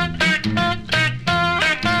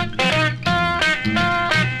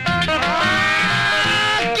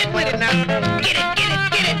 Oh, get with it now. Get it, get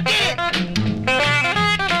it, get it, get it.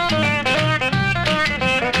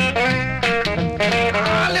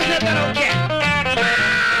 Oh, listen to that old cat.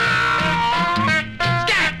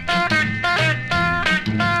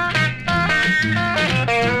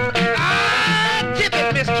 Tip it,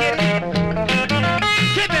 Miss Kitty.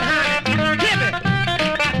 Tip it, honey. Tip it.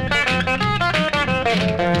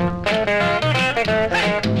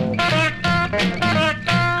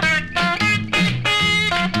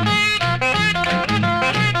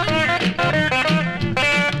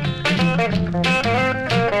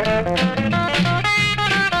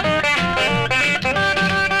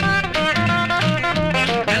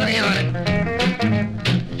 Now, honey,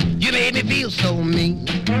 you made me feel so mean.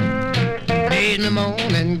 Made me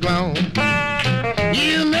moan and groan.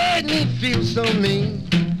 You made me feel so mean.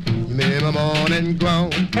 You made me moan and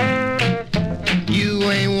groan.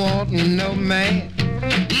 You ain't wanting no man.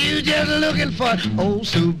 You just looking for an old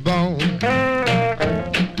soup bone.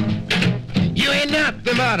 You ain't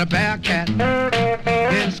nothing but a bear cat.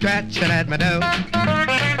 Been scratching at my door.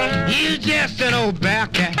 You just an old bear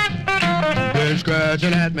cat. Been been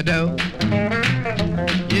scratching at my door.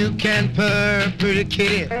 You can purr, pretty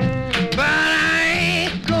kitty, but I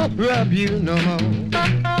ain't gonna rub you no more.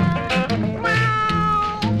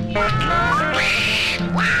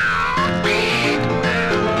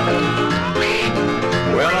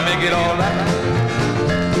 Well, I make it all right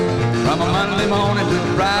from a Monday morning to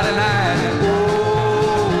Friday night.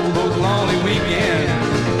 Oh, those lonely weekends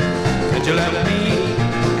that you left me.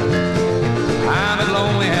 I'm as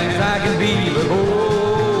lonely as I can be, but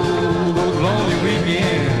oh, those lonely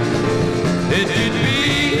weekends. It should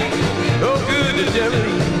be so good to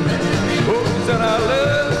Jerry. Oh, son, our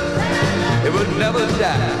love, it would never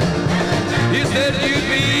die. You said you'd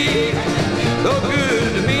be so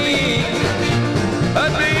good to me.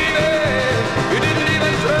 But baby, you didn't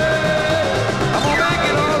even try. I'm gonna make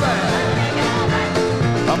it all right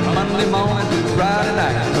from Monday morning to Friday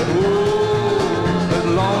night. But oh, this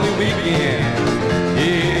lonely weekend,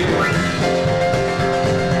 yeah.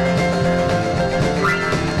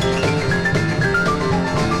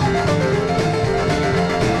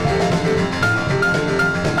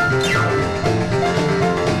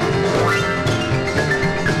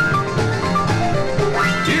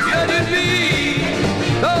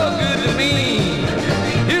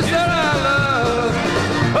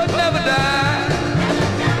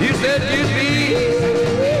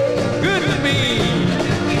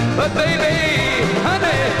 But baby,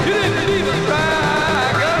 honey, you didn't even try.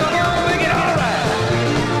 Girl, I'm gonna make it all right.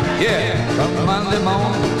 Yeah, from Monday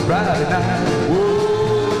morning to Friday night.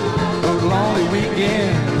 Whoa, those lonely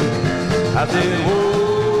weekends. I said, whoa,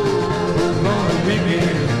 those lonely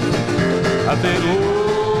weekends. I said, whoa,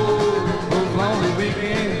 those lonely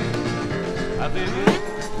weekends. I said, whoa.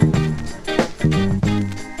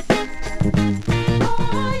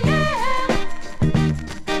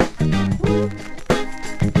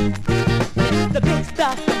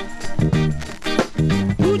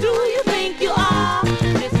 Who do you think you are,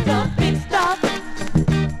 Mr. Big Stuff?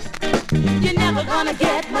 You're never gonna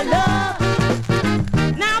get my love.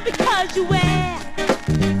 Now because you wear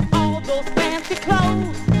all those fancy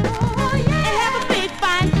clothes, oh, yeah, and have a big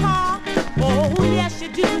fine car, oh yes you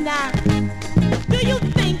do now. Do you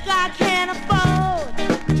think I can afford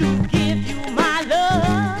to give you my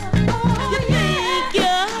love? Oh, you think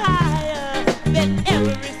you're higher than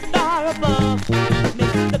every star above,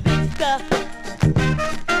 Mr. Big Stuff?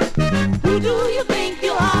 Who do you think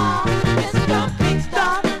you are, Mr. Big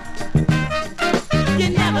Stuff? You're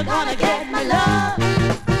never gonna get my love.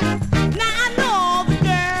 Now I know all the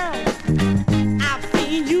girls I've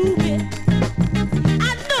seen you with.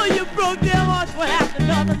 I know you broke their hearts one after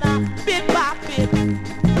another now, bit by bit.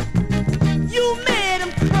 You made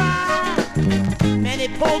them cry. Many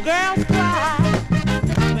poor girls cry.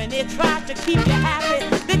 When they try to keep you happy,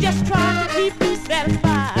 they just try to keep you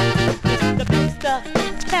satisfied. Mr. Big Stuff,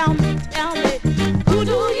 tell me, who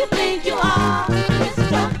do you think you are,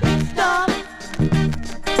 Mr. Big Stuff?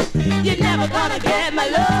 You're never gonna get my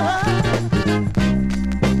love.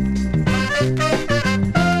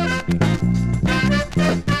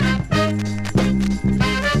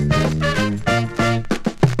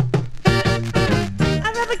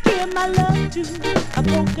 I'd rather give my love to a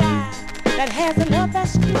poor guy that has a love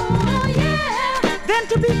that's true, oh, yeah, than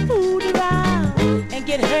to be fooled around and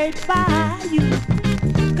get hurt by you.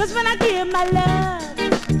 Cause when I give my love,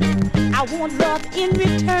 I want love in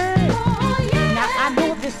return. Oh, yeah. Now I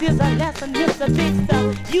know this is a lesson, Mr. Big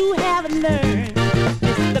Stuff, you haven't learned.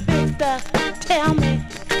 Mr. Big Stuff, tell me,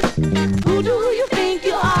 who do you think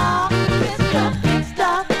you are, Mr. Big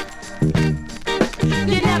Stuff?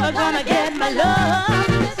 You're never gonna get my love,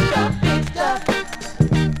 Mr. Big Stuff.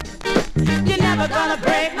 You're never gonna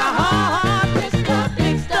break my heart, Mr.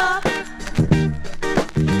 Big Stuff.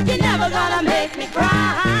 You're never gonna make me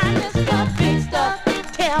cry, Mr. Big Stuff.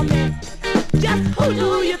 Tell me, just who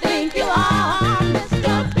do you think you are,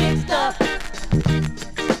 Mr. Big Stuff?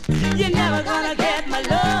 You're never gonna get my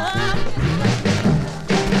love.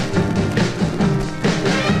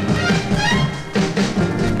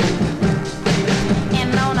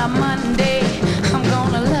 And on a Monday, I'm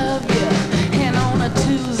gonna love you. And on a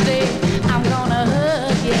Tuesday, I'm gonna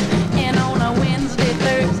hug you. And on a Wednesday,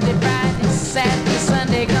 Thursday, Friday, Saturday,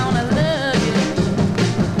 Sunday, gonna love you.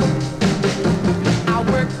 I'll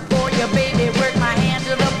work for you, baby, work my hand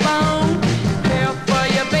to the bone. Care for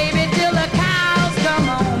you, baby, till the cows come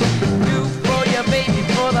home. Do for you, baby,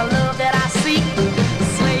 for the love that I seek.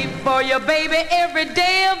 Slave for you, baby, every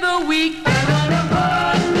day of the week. And on a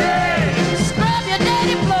Monday, scrub your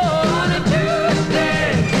dirty floor. On a Tuesday,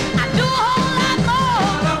 I do a whole lot more.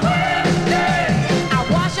 On a Wednesday, I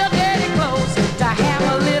wash your dirty clothes to have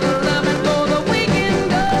a little loving for the weekend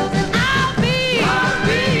goes. And I'll be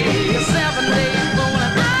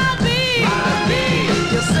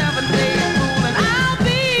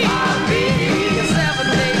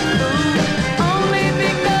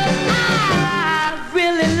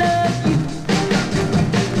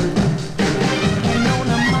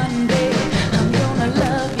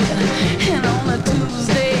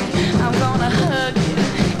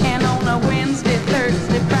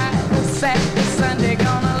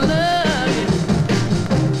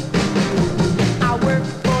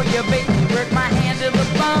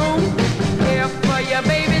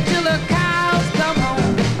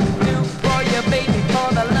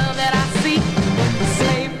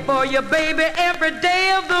you, baby, every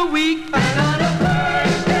day of the week. And on a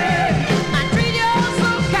birthday, I treat you so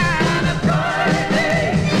kind. On a birthday,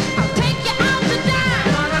 I'll take you out to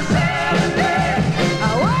dine. On a Saturday,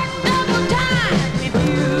 I work double time. If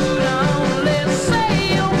you don't let's say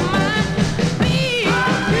you might be your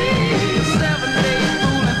 7-day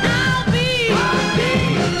fool, and I'll be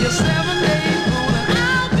your 7-day fool, and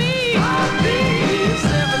I'll be your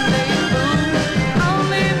 7-day fool,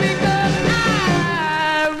 only because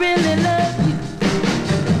I really love you.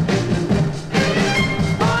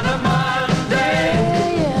 On a Monday,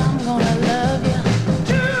 yeah, I'm gonna love you.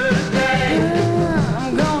 Tuesday,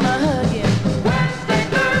 I'm gonna hug you. Wednesday,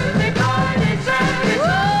 Thursday, Friday, Saturday, oh,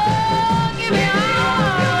 give me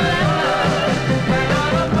all that love. And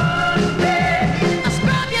on a Monday, I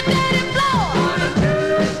scrub your dirty floor. On a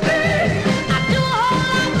Tuesday, I do a whole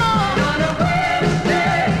lot more. On a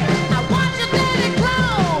Wednesday, I wash your dirty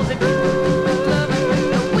clothes. If you love it,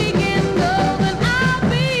 the weekend goes, and I'll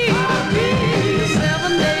be your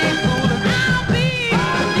 7-day fool, and I'll be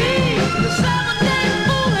your 7-day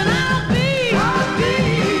fool, and I'll be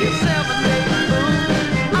your 7-day fool,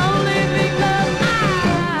 only because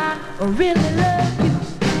I really love you.